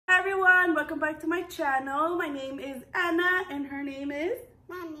welcome back to my channel. My name is Anna and her name is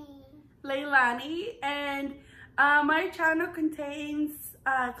Leilani, and my channel contains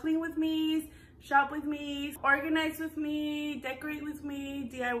clean with me, shop with me, organize with me, decorate with me,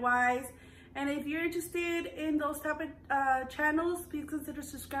 DIYs. And if you're interested in those type of channels, please consider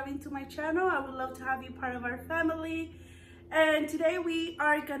subscribing to my channel. I would love to have you part of our family. And today we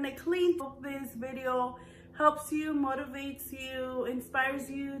are gonna clean. Hope this video helps you, motivates you, inspires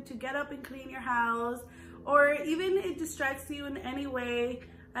you to get up and clean your house, or even it distracts you in any way.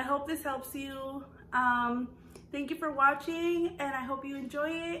 I hope this helps you. Thank you for watching, and I hope you enjoy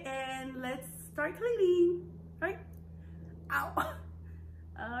it, and let's start cleaning. Right? Ow.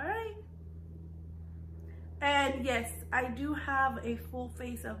 All right. And yes, I do have a full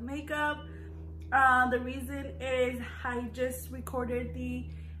face of makeup. The reason is I just recorded the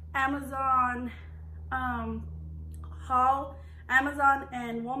Amazon haul, Amazon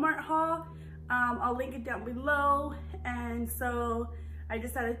and Walmart haul. I'll link it down below, and so I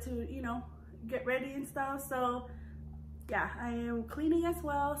decided to, you know, get ready and stuff. So yeah, I am cleaning as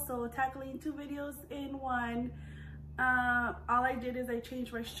well, so tackling 2 videos in one. All I did is I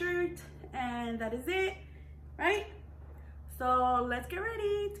changed my shirt, and that is it, right? So let's get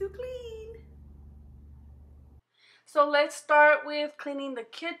ready to clean. So let's start with cleaning the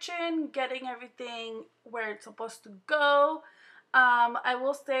kitchen, getting everything where it's supposed to go. I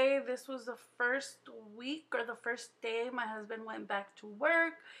will say this was the first week or the first day my husband went back to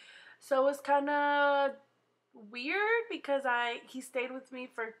work. So it was kind of weird because he stayed with me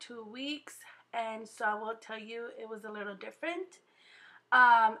for 2 weeks. And so I will tell you, it was a little different.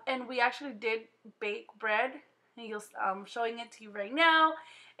 And we actually did bake bread. And I'm showing it to you right now.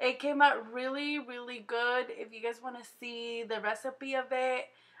 It came out really, really good. If you guys want to see the recipe of it,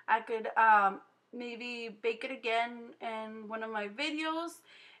 I could maybe bake it again in one of my videos.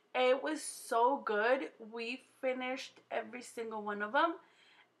 It was so good. We finished every single one of them.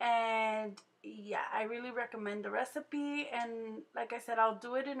 And yeah, I really recommend the recipe. And like I said, I'll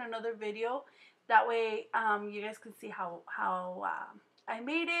do it in another video. That way you guys can see how I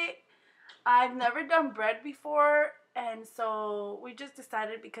made it. I've never done bread before, and so we just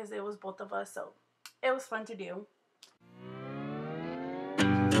decided because it was both of us, so it was fun to do.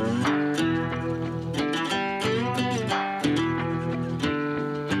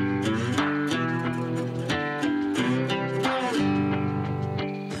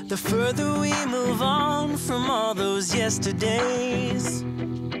 The further we move on from all those yesterdays,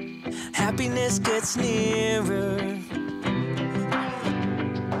 happiness gets nearer.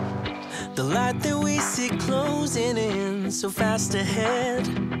 The light that we see closing in so fast ahead,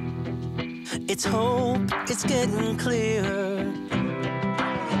 it's hope, it's getting clearer.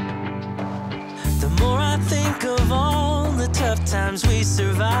 The more I think of all the tough times we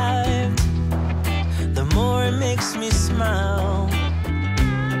survived, the more it makes me smile.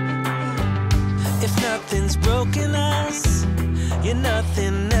 If nothing's broken us, yeah,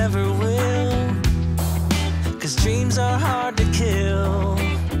 nothing never will, 'cause dreams are hard to kill.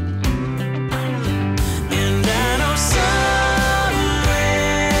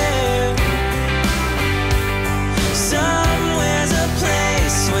 Somewhere's a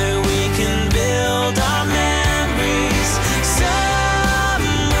place where we can build our memories.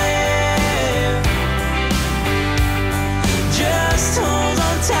 Somewhere, just hold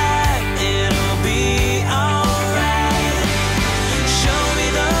on tight, it'll be alright. Show me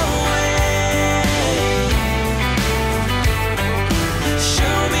the way.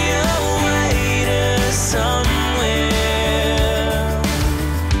 Show me a way to somewhere.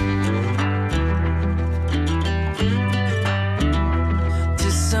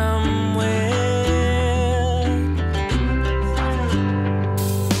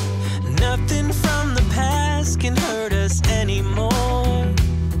 Nothing from the past can hurt us anymore.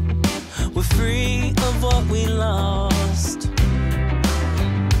 We're free of what we lost.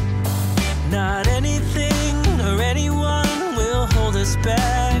 Not anything or anyone will hold us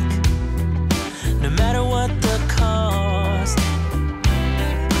back, no matter what the cost.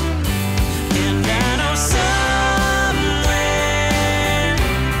 And I know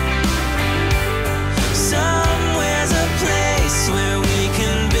somewhere's a place where we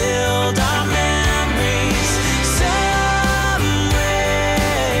can build our memories. Somewhere,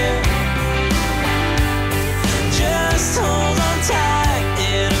 just hold on tight,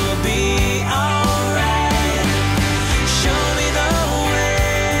 it'll be alright. Show me the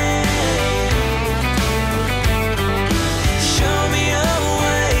way.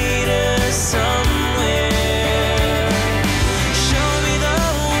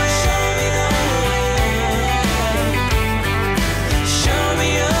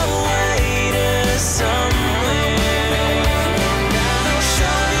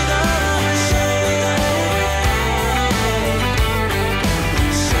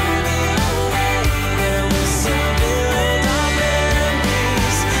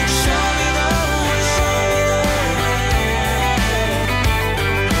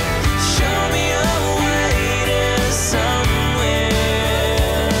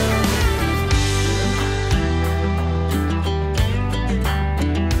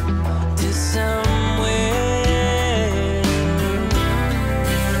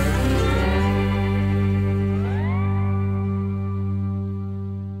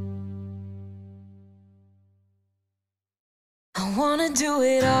 do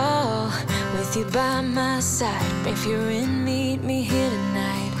it all with you by my side. If you're in, meet me here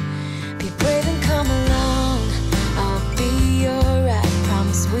tonight. Be brave and come along, I'll be your ride.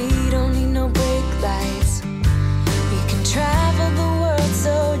 Promise we don't need no brake lights. We can travel the world,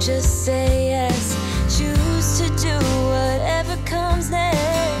 so just say yes. Choose to do whatever comes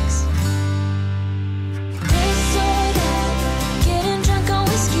next. This or that, getting drunk on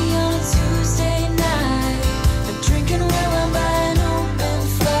whiskey on a Tuesday night, or drinking red wine by an open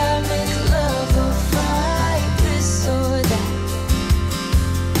fire, make love or fight. This or that.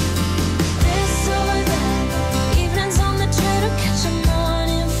 This or that, evenings on the train or catch a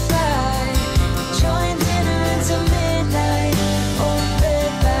morning flight, enjoying dinner until midnight, or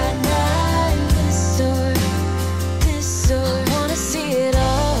bed by night. This or I wanna see it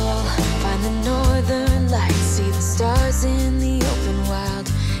all. Find the northern lights, see the stars in the open wild,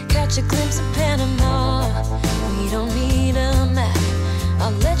 catch a glimpse of Panama. We don't need a map,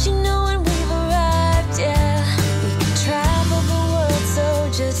 I'll let you know when we've arrived, yeah. We can travel the world, so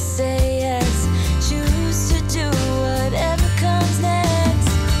just say yes. Choose to do whatever comes next.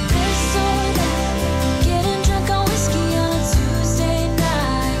 This or that, getting drunk on whiskey on a Tuesday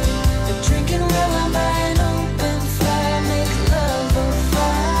night, or drinking red wine by an open fire, make love or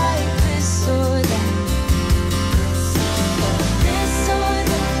fight. This or that. This or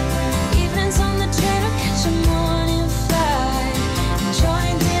that, evenings on the train or catch a morning flight,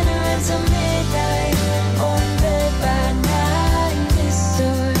 enjoying dinner until midnight, or in bed by night. This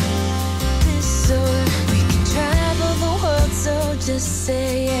or we can travel the world, so just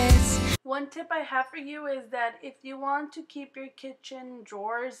say yes. One tip I have for you is that if you want to keep your kitchen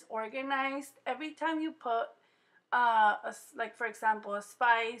drawers organized, every time you put, like for example, a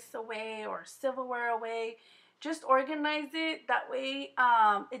spice away or silverware away, just organize it. That way,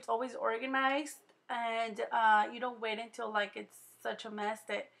 it's always organized, and you don't wait until like it's such a mess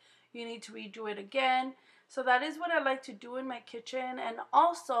that you need to redo it again. So that is what I like to do in my kitchen, and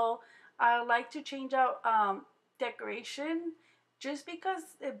also I like to change out decoration just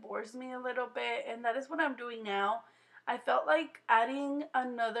because it bores me a little bit, and that is what I'm doing now. I felt like adding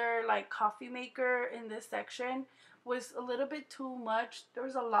another like coffee maker in this section was a little bit too much. There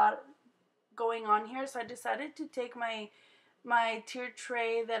was a lot going on here, so I decided to take my tiered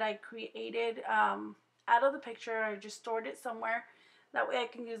tray that I created out of the picture. I just stored it somewhere, that way I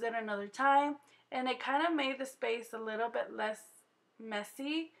can use it another time, and it kind of made the space a little bit less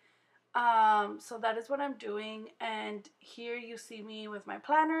messy. So that is what I'm doing, and here you see me with my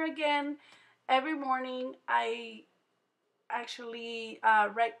planner again. Every morning I actually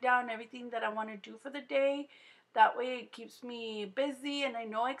write down everything that I want to do for the day. That way it keeps me busy and I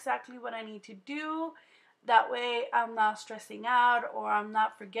know exactly what I need to do. That way I'm not stressing out or I'm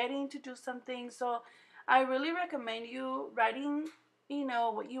not forgetting to do something. So I really recommend you writing,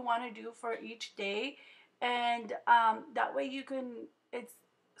 what you want to do for each day, and that way it's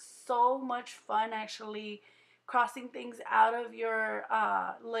so much fun actually crossing things out of your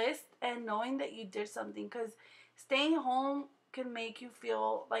list and knowing that you did something, because staying home can make you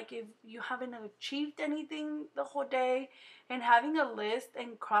feel like if you haven't achieved anything the whole day, and having a list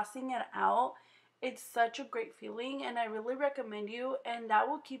and crossing it out, it's such a great feeling, and I really recommend you, and that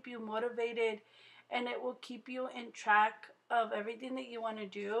will keep you motivated and it will keep you in track of everything that you want to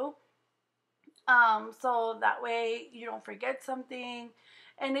do. So that way you don't forget something.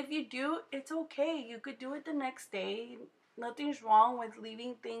 And if you do, it's okay. You could do it the next day. Nothing's wrong with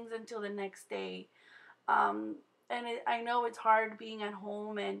leaving things until the next day. I know it's hard being at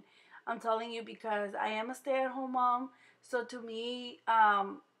home, and I'm telling you because I am a stay-at-home mom. So to me,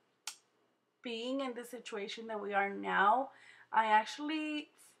 being in the situation that we are now, I actually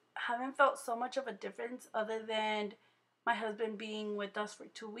haven't felt so much of a difference other than my husband being with us for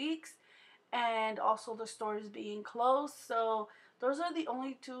 2 weeks and also the stores being closed. So those are the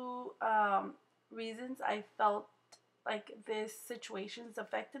only two reasons I felt like this situation's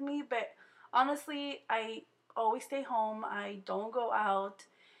affected me. But honestly, I always stay home. I don't go out.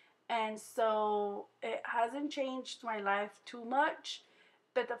 And so it hasn't changed my life too much.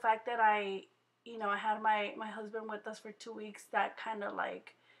 But the fact that I had my husband with us for 2 weeks, that kind of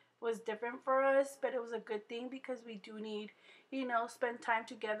like was different for us. But it was a good thing because we do need, spend time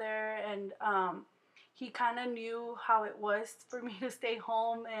together. And he kind of knew how it was for me to stay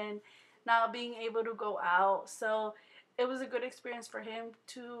home and not being able to go out. So it was a good experience for him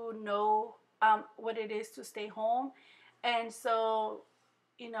to know what it is to stay home. And so,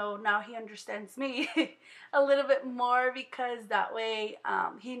 now he understands me a little bit more, because that way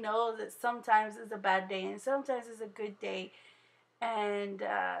he knows that sometimes it's a bad day and sometimes it's a good day. And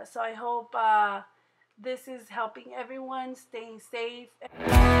so I hope this is helping everyone, staying safe.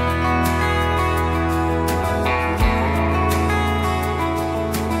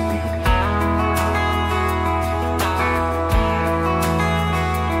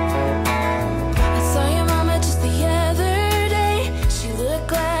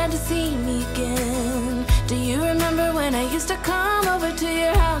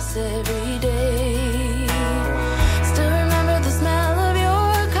 Every day, still remember the smell of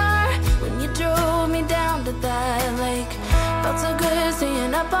your car when you drove me down to that lake. Felt so good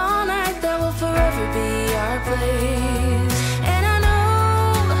staying up all night. That will forever be our place. And I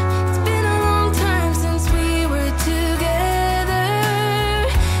know it's been a long time since we were together.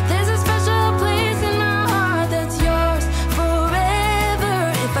 There's a special place in my heart that's yours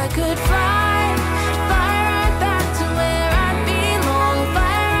forever. If I could fly right back to where I belong,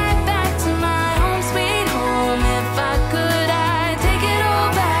 fly right back to my home sweet home. If I could, I'd take it all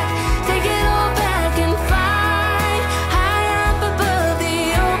back and fly high up above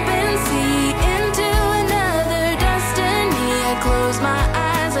the open sea into another destiny. I close my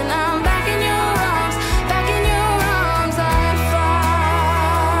eyes and I'm back in your arms, back in your arms. I'd fly.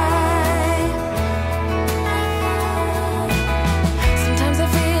 Sometimes it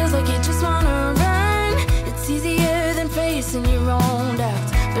feels like you just wanna run. It's easier than facing your own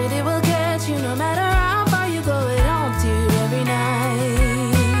doubts, but it will catch you no matter how far you go. It haunts you every night.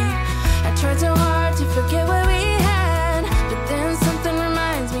 I tried so hard to forget what we had, but then something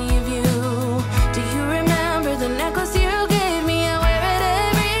reminds me of you. Do you remember the necklace you gave me? I wear it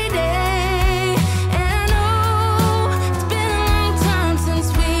every day. And I know it's been a long time since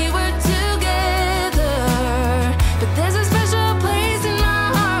we were together, but there's a special place in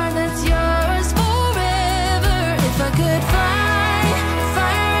my heart that's yours forever. If I could fly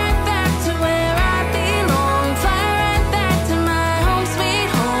right back to where I belong, fly right back to my home sweet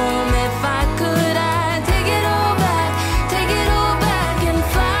home. If I could, I'd take it all back and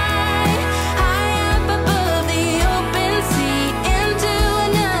fly high up above the open sea into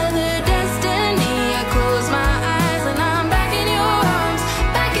another destiny. I close my eyes and I'm back in your arms,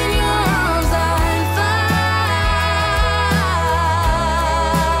 back in your arms. I'd fly.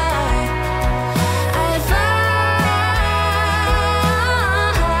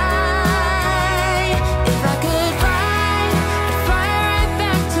 If I could fly, I'd fly right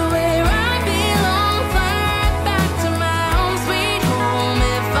back to where I belong, fly right back to my home sweet home.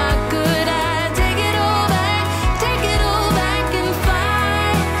 If I could, I'd take it all back and fly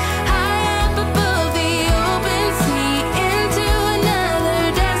high up above the open sea into another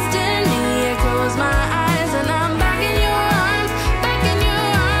destiny. I close my eyes and I'm back in your arms, back in your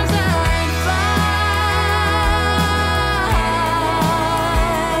arms. I'd fly.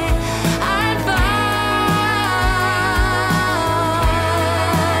 I'd fly. I'd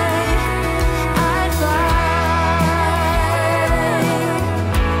fly.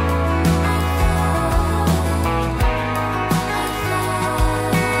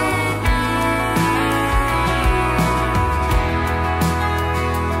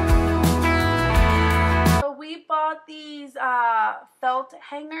 So we bought these felt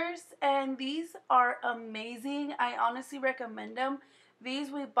hangers, and these are amazing. I honestly recommend them.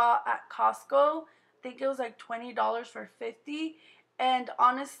 These we bought at Costco. I think it was like $20 for 50. And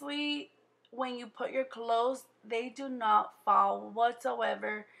honestly, when you put your clothes, they do not fall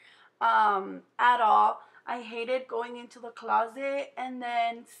whatsoever, at all. I hated going into the closet and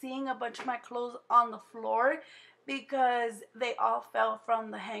then seeing a bunch of my clothes on the floor because they all fell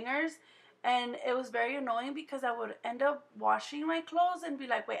from the hangers. And it was very annoying because I would end up washing my clothes and be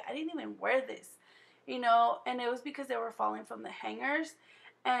like, wait, I didn't even wear this, and it was because they were falling from the hangers.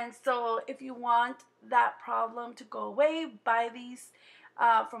 And so if you want that problem to go away, buy these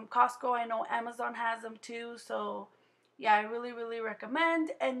from Costco. I know Amazon has them too, so yeah, I really, really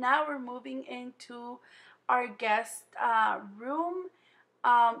recommend. And now we're moving into our guest room.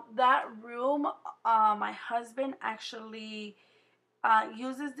 That room, my husband actually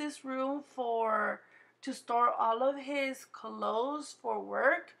uses this room to store all of his clothes for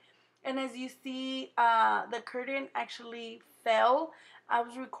work. And as you see, the curtain actually fell. I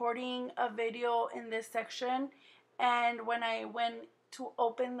was recording a video in this section, and when I went to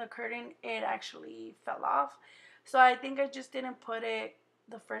open the curtain, it actually fell off. So I think I just didn't put it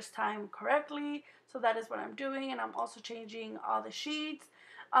the first time correctly. So that is what I'm doing, and I'm also changing all the sheets.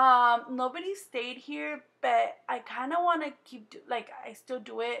 Nobody stayed here, but I kind of want to I still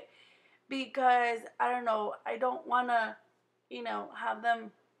do it because I don't know, I don't want to, have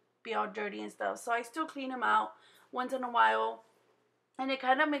them be all dirty and stuff. So I still clean them out once in a while, and it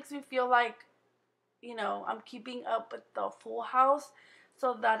kind of makes me feel like, I'm keeping up with the full house.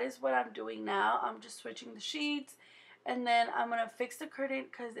 So that is what I'm doing now. I'm just switching the sheets, and then I'm going to fix the curtain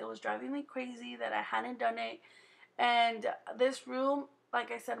because it was driving me crazy that I hadn't done it. And this room, like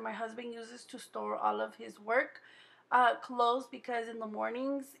I said, my husband uses to store all of his work clothes, because in the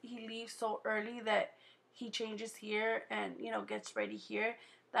mornings he leaves so early that he changes here and, you know, gets ready here.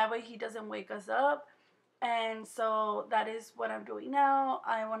 That way he doesn't wake us up. And so that is what I'm doing now.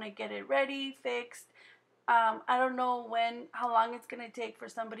 I want to get it ready, fixed. I don't know how long it's going to take for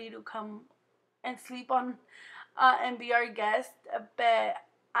somebody to come and sleep on and be our guest, but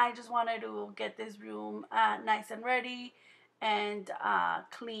I just wanted to get this room nice and ready and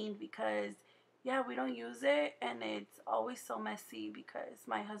cleaned, because yeah, we don't use it, and it's always so messy because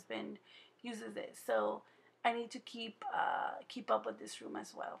my husband uses it. So I need to keep up with this room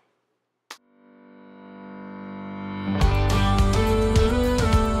as well.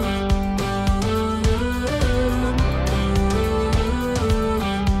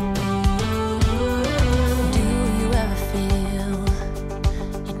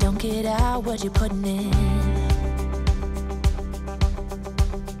 What you're putting in,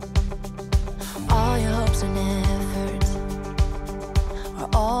 all your hopes and efforts are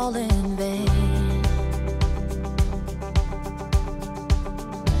all in vain.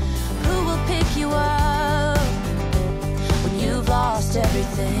 Who will pick you up when you've lost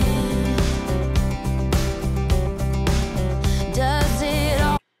everything? Does it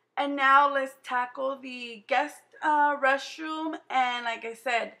all? And now let's tackle the guest restroom. And like I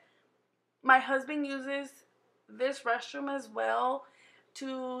said, my husband uses this restroom as well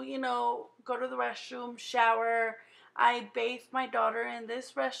to, you know, go to the restroom, shower. I bathe my daughter in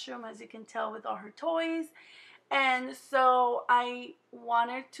this restroom, as you can tell, with all her toys. And so I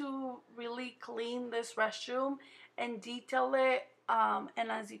wanted to really clean this restroom and detail it. And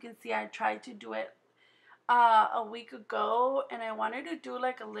as you can see, I tried to do it a week ago, and I wanted to do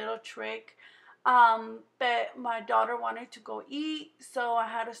like a little trick. But my daughter wanted to go eat, so I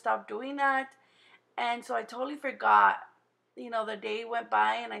had to stop doing that. And so I totally forgot, you know, the day went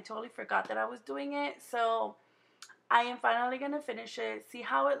by and I totally forgot that I was doing it. So I am finally going to finish it, see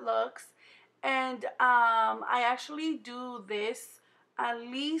how it looks. And I actually do this at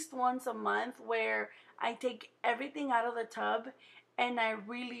least once a month, where I take everything out of the tub and I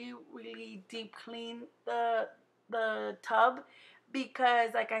really, really deep clean the tub,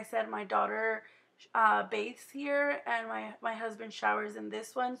 because like I said, my daughter bathes here and my husband showers in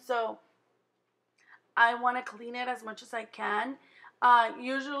this one. So I want to clean it as much as I can.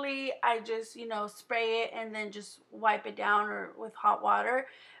 Usually I just, you know, spray it and then just wipe it down or with hot water.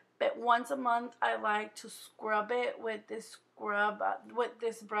 But once a month I like to scrub it with this with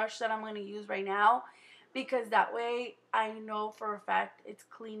this brush that I'm going to use right now, because that way I know for a fact it's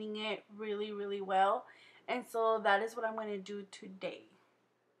cleaning it really, really well. And so that is what I'm going to do today.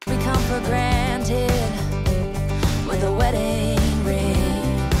 We come for granted with a wedding ring.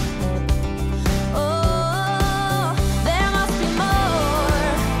 Oh, there must be more.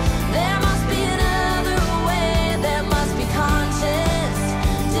 There must be another way. There must be conscious,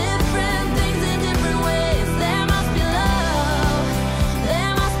 different things in different ways. There must be love.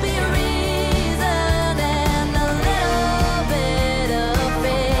 There must be a reason, and a little bit of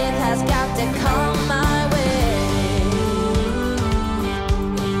faith has got to come my way.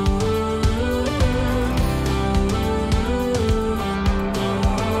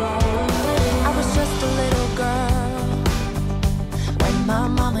 My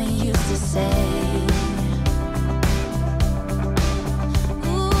mama used to say,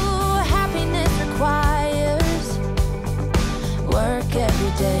 ooh, happiness requires work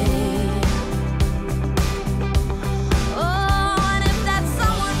every day. Oh, and if that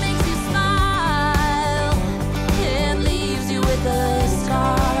someone makes you smile and leaves you with a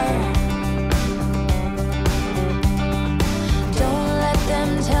scar, don't let them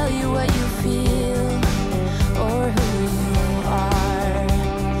tell you what you feel or who you are.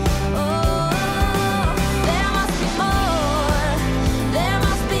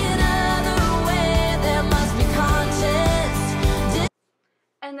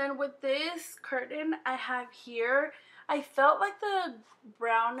 And then with this curtain I have here, I felt like the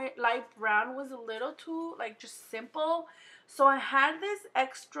light brown was a little too just simple. So I had this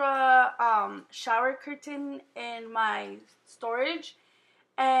extra shower curtain in my storage,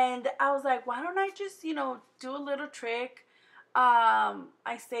 and I was like, why don't I just, you know, do a little trick.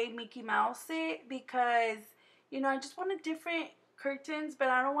 I say Mickey Mouse it, because, you know, I just wanted different curtains, but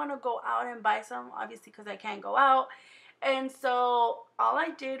I don't want to go out and buy some, obviously, because I can't go out. And so all I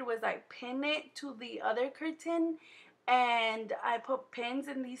did was I pin it to the other curtain, and I put pins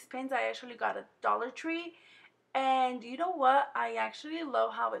in these pins. I actually got a Dollar Tree, And you know what? I actually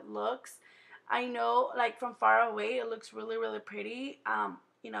love how it looks. I know, like from far away, it looks really, really pretty.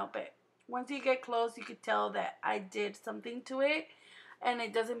 But once you get close, you could tell that I did something to it, and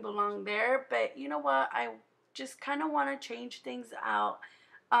it doesn't belong there. But you know what? I just kind of want to change things out,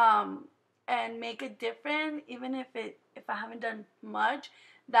 um, and make it different, even if I haven't done much.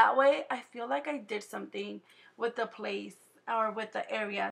 That way, I feel like I did something with the place or with the area.